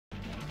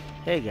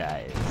Hey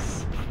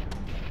guys,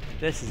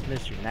 this is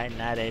Mr.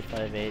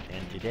 99858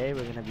 and today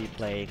we're going to be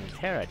playing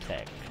Terra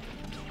Tech.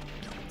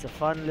 It's a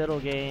fun little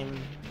game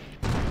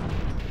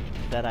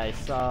that I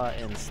saw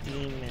in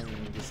Steam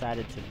and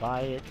decided to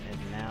buy it,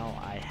 and now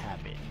I have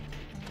it.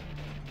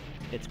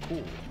 It's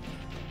cool.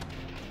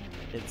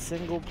 It's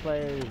single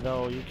player,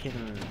 though you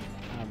can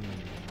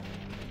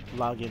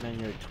log in on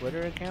your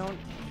Twitter account,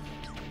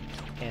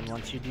 and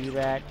once you do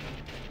that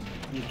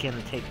you can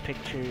take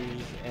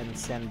pictures and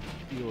send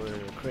your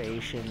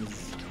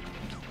creations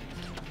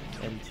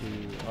into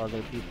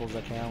other people's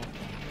account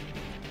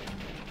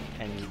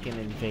and you can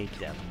invade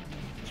them.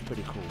 It's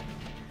pretty cool.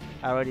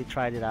 I already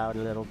tried it out a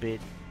little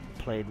bit,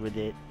 played with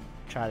it,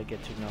 try to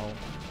get to know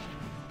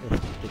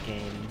the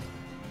game,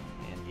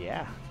 and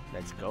yeah,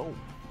 let's go.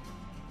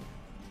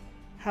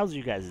 How's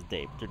you guys'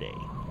 day today?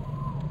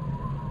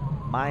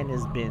 Mine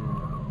has been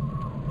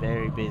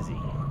very busy.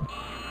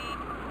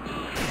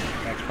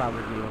 That's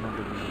probably one of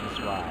the reasons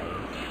why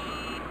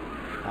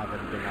I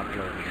haven't been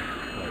uploading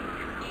lately.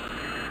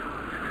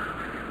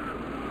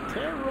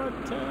 Terra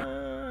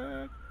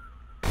Tech!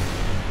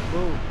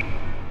 Boom!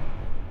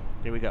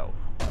 Here we go.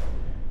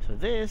 So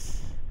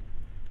this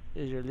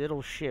is your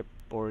little ship,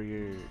 or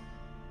your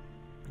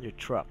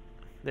truck.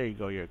 There you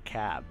go, your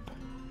cab.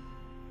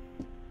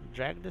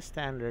 Drag the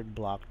standard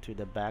block to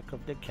the back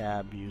of the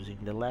cab using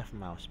the left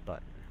mouse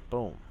button.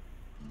 Boom.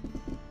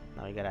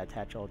 Now you gotta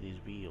attach all these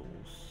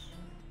wheels.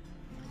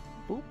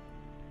 Boop,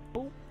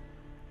 boop,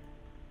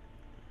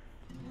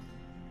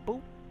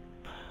 boop.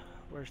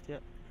 Where's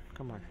the...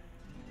 Come on.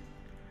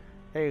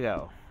 There you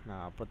go.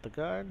 Now put the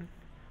gun.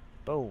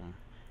 Boom.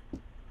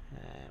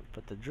 And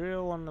put the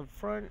drill on the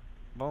front.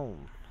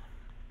 Boom.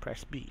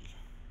 Press B.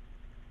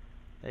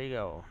 There you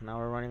go. Now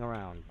we're running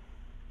around.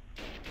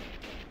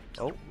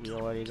 Oh, we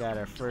already got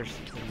our first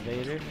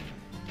invader.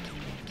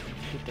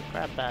 Shoot the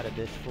crap out of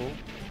this fool.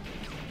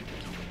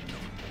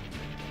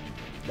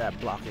 That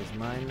block is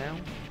mine now.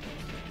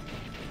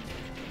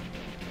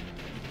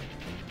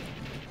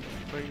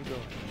 Where you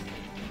going?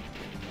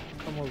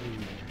 Come over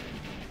here.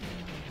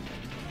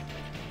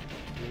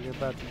 You're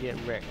about to get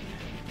wrecked.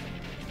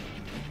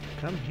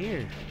 Come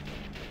here.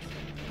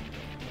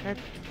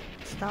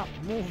 Stop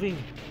moving.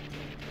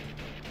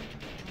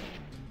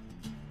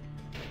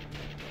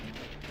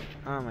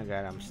 Oh my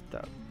god, I'm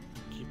stuck.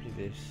 Give me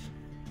this.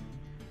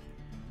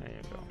 There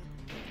you go.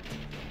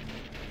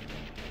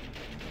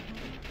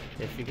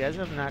 If you guys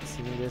have not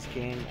seen this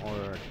game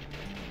or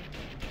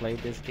played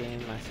this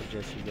game, I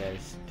suggest you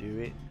guys do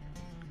it,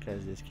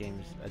 because this game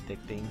is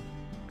addicting.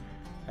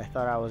 I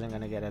thought I wasn't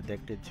gonna get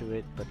addicted to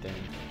it, but then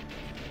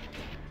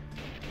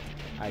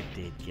I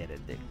did get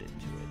addicted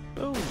to it.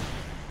 Boom!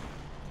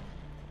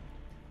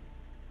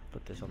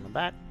 Put this on the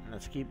back.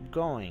 Let's keep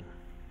going.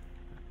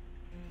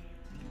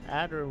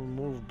 Add or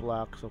remove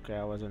blocks. Okay,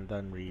 I wasn't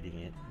done reading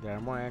it. There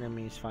are more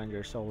enemies. Find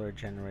your solar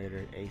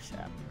generator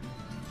ASAP.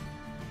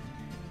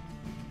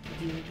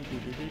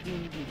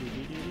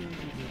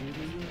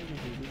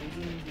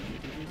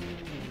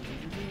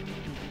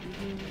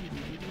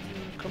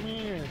 Come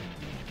here.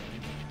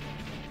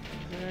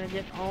 You're gonna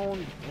get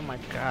owned. Oh my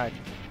god.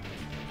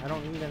 I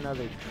don't need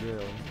another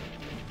drill.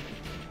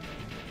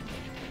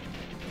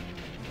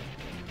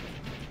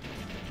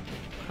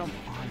 Come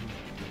on.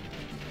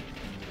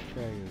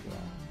 There you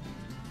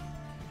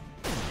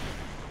go.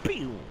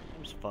 Pew! It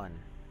was fun.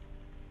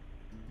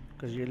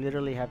 Because you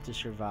literally have to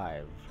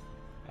survive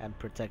and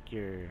protect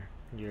your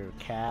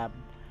cab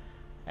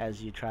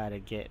as you try to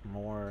get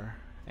more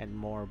and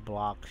more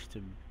blocks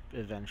to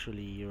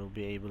eventually you'll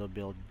be able to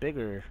build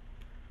bigger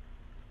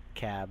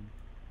cab,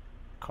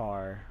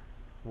 car,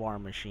 war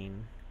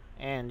machine,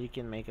 and you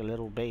can make a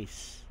little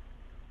base.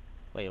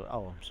 Wait,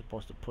 oh, I'm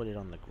supposed to put it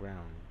on the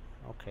ground.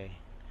 Okay.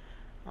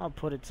 I'll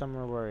put it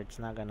somewhere where it's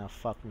not gonna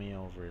fuck me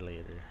over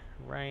later.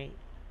 Right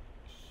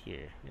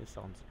here. This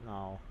sounds...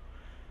 no.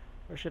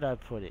 Where should I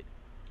put it?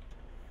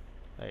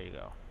 There you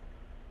go.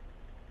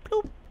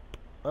 Bloop.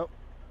 Oh.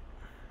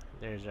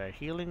 There's our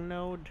healing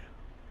node.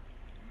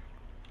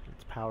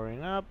 It's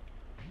powering up.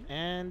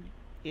 And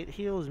it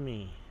heals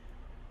me.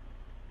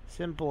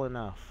 Simple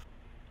enough.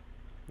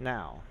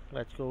 Now,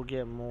 let's go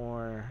get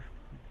more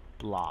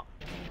block.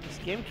 This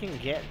game can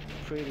get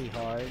pretty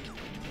hard.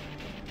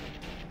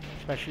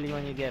 Especially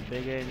when you get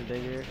bigger and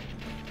bigger,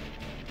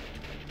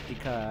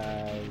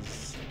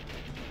 because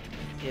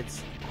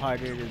it's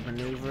harder to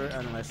maneuver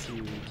unless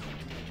you...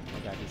 oh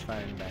god, he's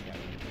firing back at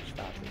me.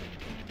 Stop it.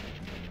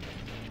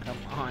 Come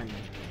on.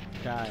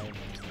 Die.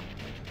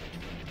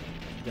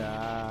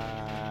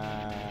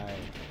 Die.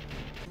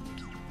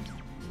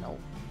 No.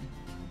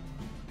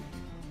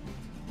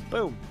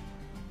 Boom.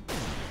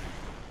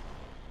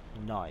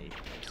 Nice.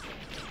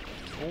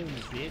 Boom,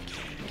 bitch.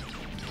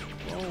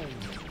 Boom.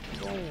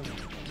 Boom.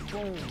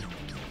 Boom.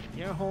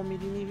 Your homie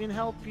didn't even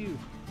help you.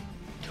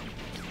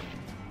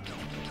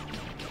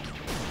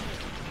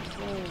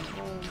 Boom,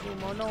 boom,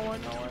 boom. Oh no, I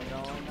know.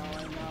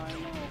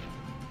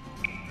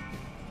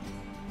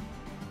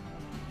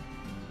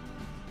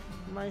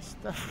 My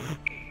stuff.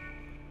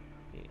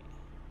 Yeah.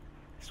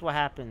 That's what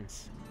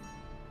happens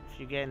if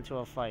you get into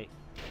a fight.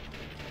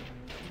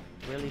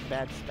 Really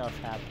bad stuff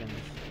happens.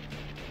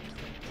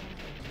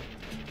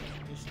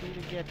 Just need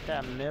to get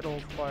that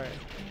middle part.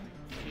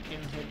 If you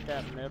can hit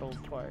that middle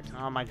part.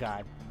 Oh my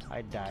god,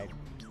 I died.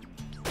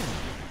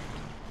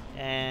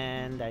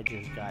 And I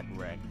just got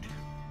wrecked.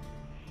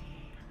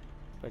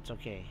 But it's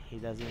okay. He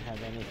doesn't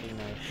have anything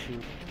to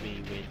shoot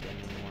me with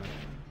anymore.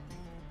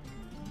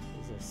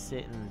 He's a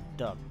sitting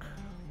duck.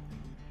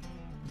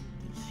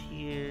 He's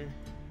here.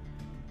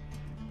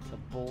 It's a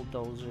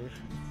bulldozer.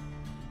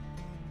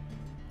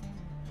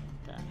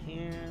 Down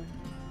here.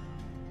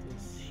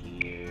 This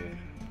here.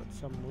 Put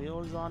some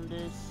wheels on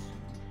this.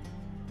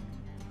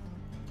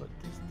 Put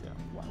this down.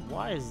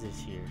 Why is this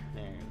here?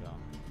 There you go.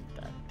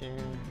 That there.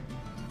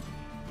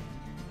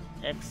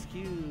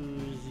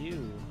 Excuse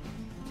you.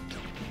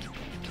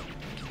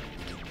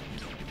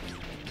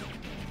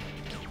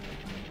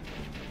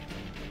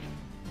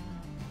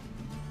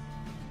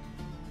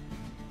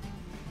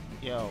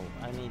 Yo,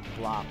 I need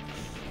blocks.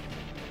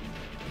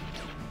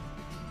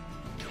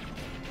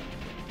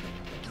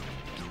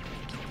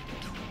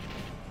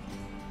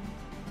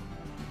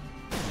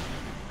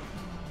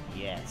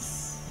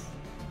 Yes.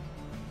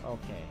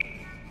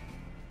 Okay.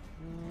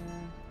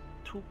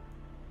 Toop.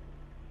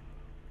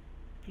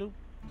 Bloop.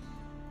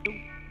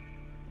 Bloop.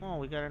 Oh,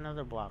 we got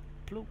another block.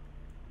 Bloop.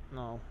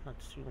 No,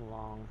 that's too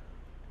long.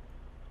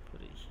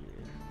 Put it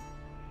here.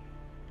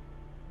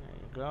 There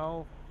you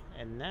go.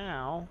 And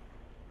now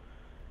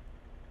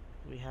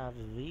we have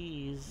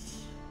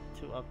these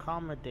to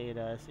accommodate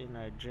us in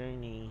our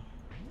journey.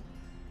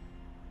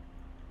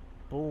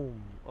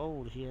 Boom.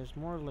 Oh, he has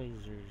more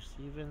lasers.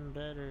 Even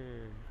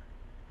better.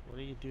 What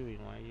are you doing?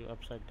 Why are you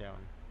upside down?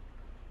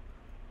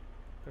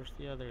 Where's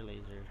the other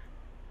laser?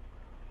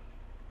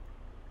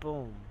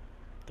 Boom.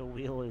 The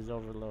wheel is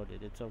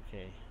overloaded. It's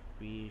okay.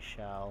 We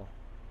shall...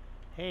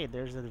 Hey,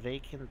 there's a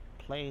vacant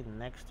plane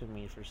next to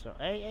me for so...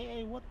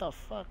 Hey, what the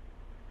fuck?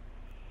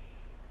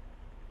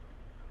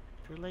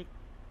 They're like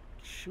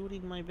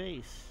shooting my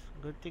base.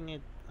 Good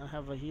thing I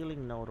have a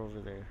healing node over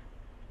there.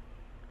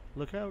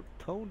 Look out,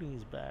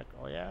 Tony's back.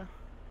 Oh yeah?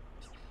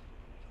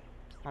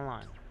 Hold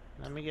on.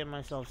 Let me get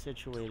myself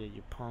situated,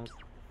 you punk.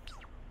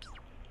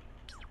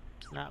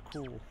 Not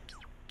cool.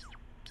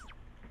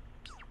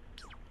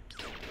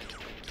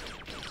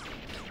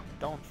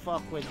 Don't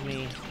fuck with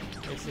me.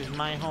 This is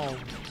my home.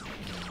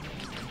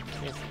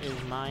 This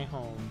is my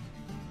home.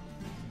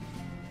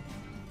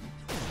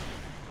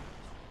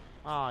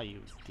 Aw,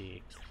 you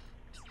dick.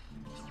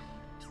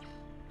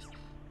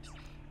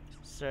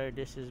 Sir,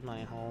 this is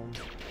my home.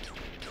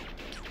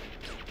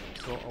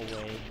 Go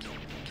away.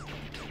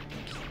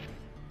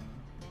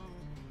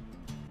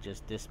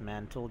 Just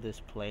dismantle this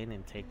plane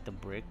and take the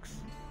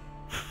bricks.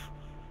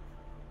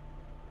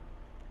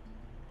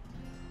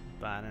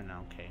 But I don't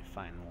know. Okay,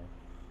 fine.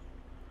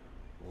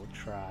 We'll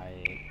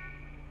try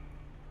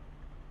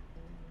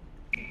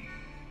it.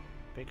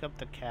 Pick up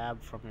the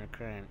cab from your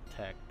current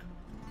tech.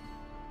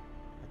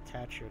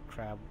 Attach your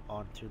crab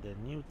onto the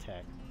new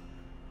tech.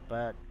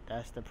 But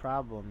that's the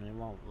problem. It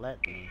won't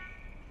let me.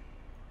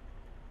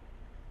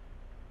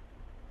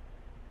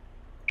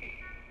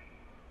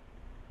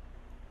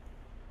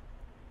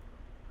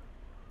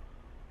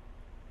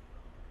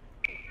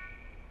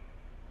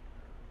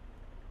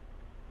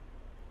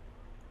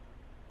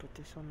 Put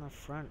this on the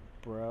front,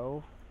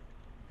 bro.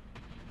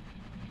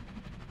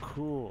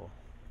 Cool.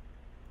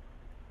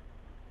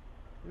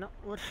 No,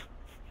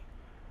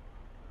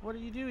 what are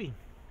you doing?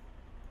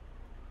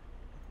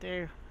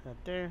 There, that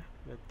there,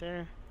 that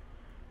there.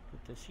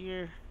 Put this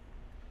here.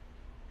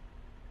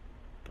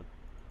 Put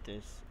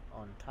this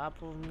on top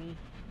of me.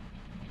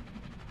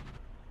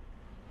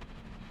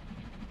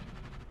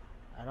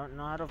 I don't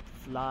know how to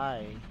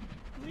fly.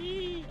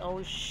 Whee!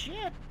 Oh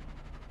shit!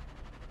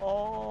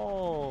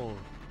 Oh,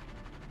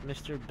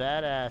 Mr.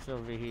 Badass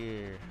over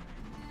here.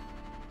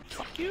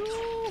 Fuck you!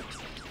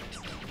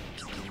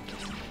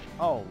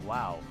 Oh,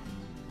 wow.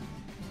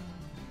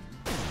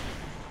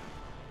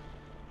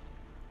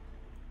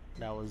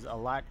 That was a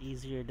lot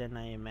easier than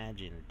I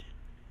imagined.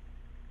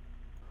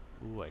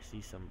 Ooh, I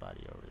see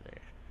somebody over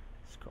there.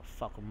 Let's go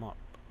fuck them up.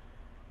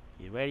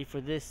 You ready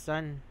for this,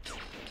 son?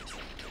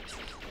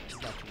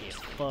 About to get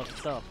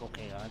fucked up.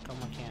 Okay, how come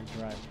I can't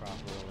drive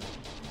properly?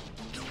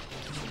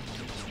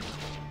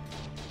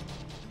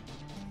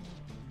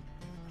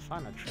 I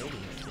found a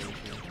trading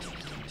station.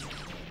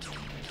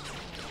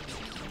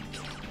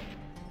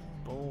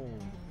 Boom.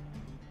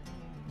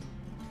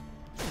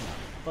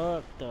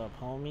 Fucked up,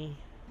 homie.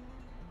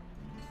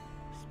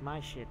 It's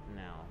my shit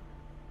now.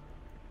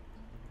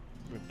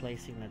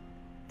 Replacing the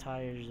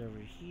tires over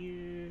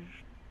here.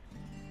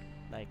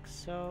 Like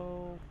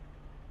so.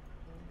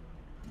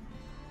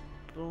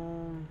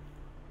 Boom.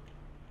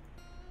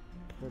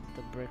 Put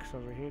the bricks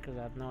over here because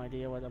I have no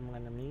idea what I'm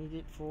gonna need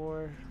it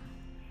for.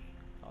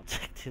 I'll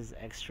take this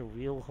extra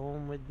wheel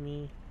home with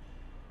me.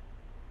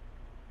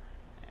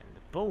 And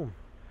boom.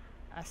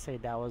 I say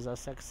that was a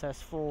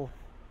successful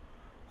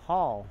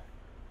haul.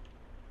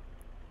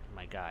 Oh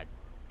my god.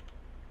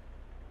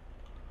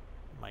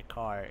 My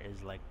car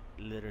is like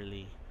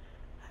literally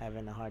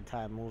having a hard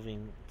time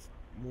moving. It's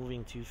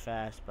moving too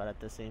fast, but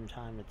at the same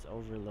time it's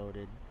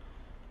overloaded.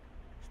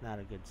 It's not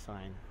a good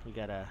sign. We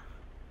gotta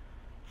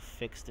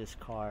fix this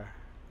car.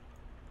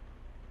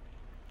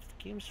 This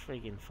game's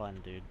freaking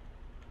fun, dude.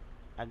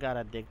 I got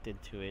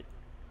addicted to it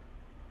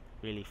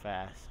really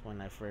fast.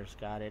 When I first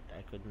got it,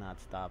 I could not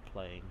stop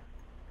playing.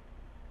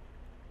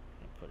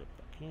 Put it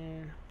back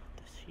here,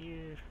 put this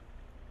here,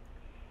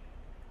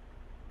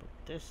 put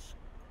this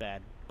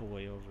bad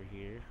boy over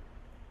here.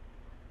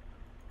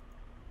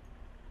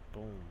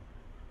 Boom.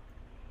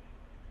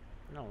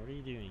 No, what are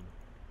you doing?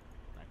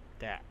 Like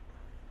that.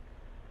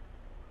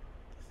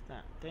 It's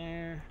not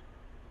there.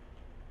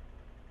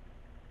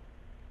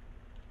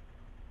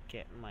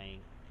 Get my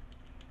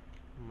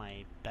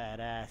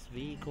badass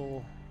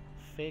vehicle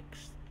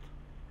fixed.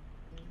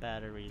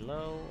 Battery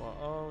low.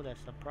 Uh-oh,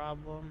 that's the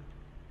problem.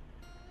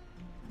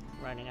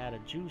 Running out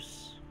of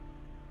juice.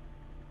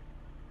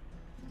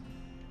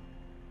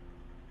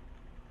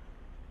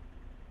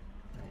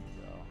 There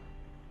you go.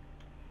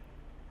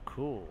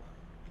 Cool.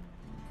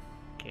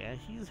 Okay,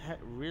 he's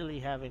really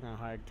having a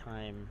hard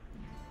time.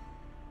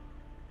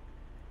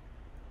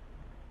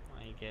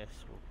 I guess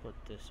we'll put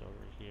this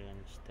over here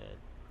instead.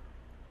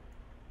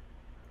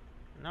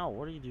 No,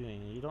 what are you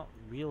doing? You don't.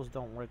 Wheels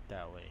don't work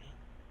that way.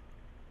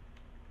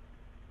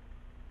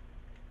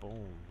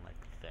 Boom, like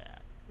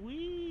that.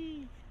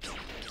 Whee!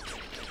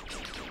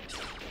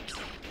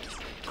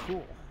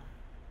 Cool.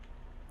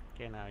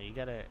 Okay, now you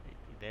gotta.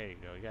 There you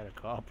go. You gotta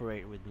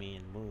cooperate with me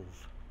and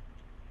move.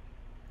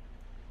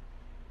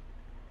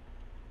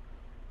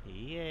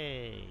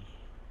 Yay!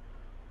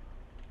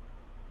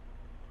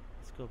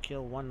 Let's go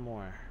kill one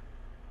more.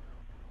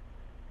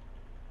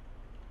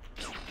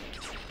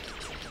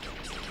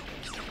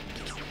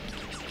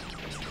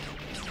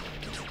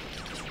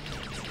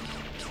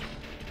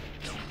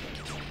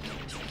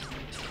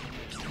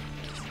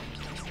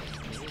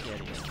 You're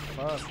getting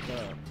fucked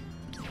up.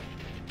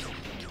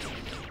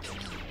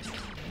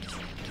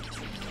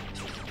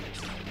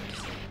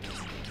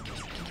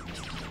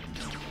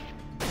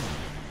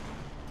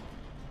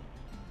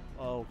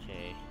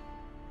 Okay.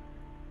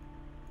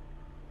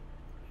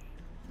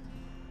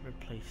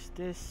 Replace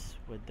this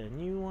with the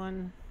new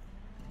one.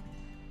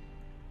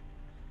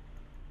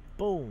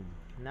 Boom.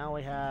 Now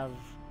we have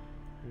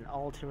an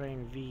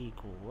all-terrain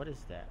vehicle. What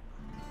is that?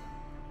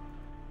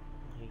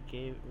 He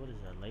gave, what is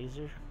that,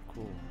 laser?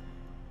 Cool.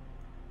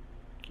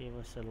 Gave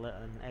us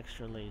an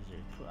extra laser.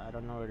 I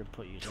don't know where to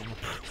put you. I'm gonna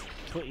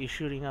put you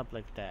shooting up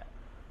like that.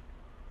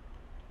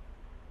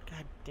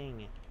 God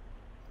dang it.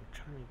 I'm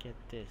trying to get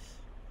this.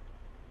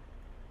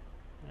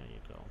 There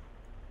you go.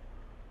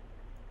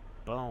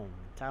 Boom.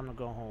 Time to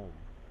go home.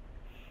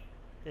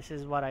 This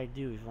is what I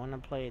do. If you want to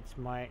play it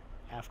smart,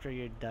 after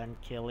you're done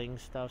killing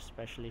stuff,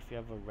 especially if you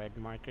have a red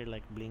marker,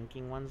 like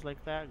blinking ones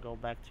like that, go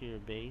back to your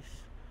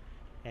base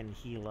and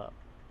heal up.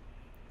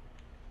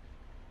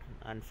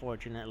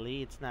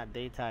 Unfortunately, it's not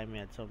daytime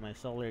yet, so my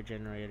solar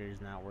generator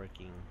is not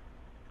working.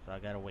 So I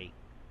gotta wait.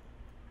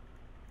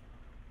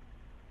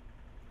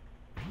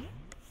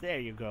 There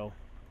you go.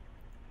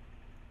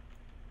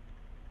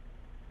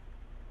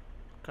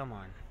 Come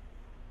on.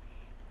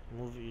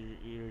 Move,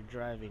 you're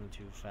driving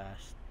too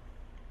fast.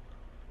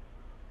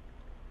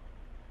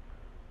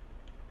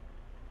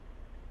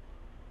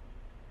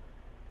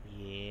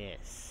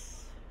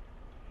 Yes.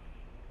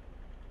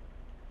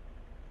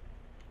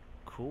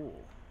 Cool.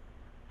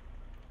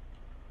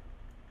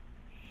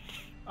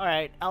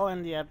 Alright, I'll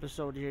end the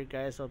episode here,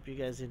 guys. Hope you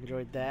guys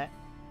enjoyed that.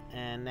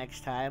 And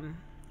next time,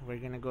 we're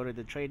gonna go to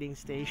the trading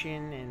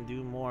station and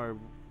do more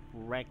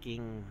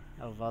wrecking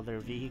of other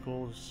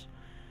vehicles.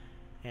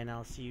 And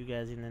I'll see you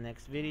guys in the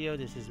next video.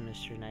 This is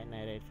Mr.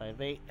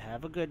 Night858.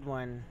 Have a good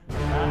one.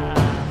 Bye.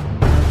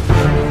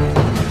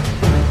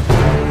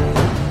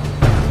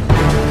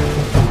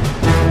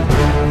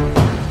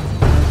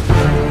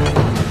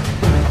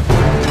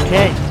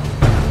 Okay.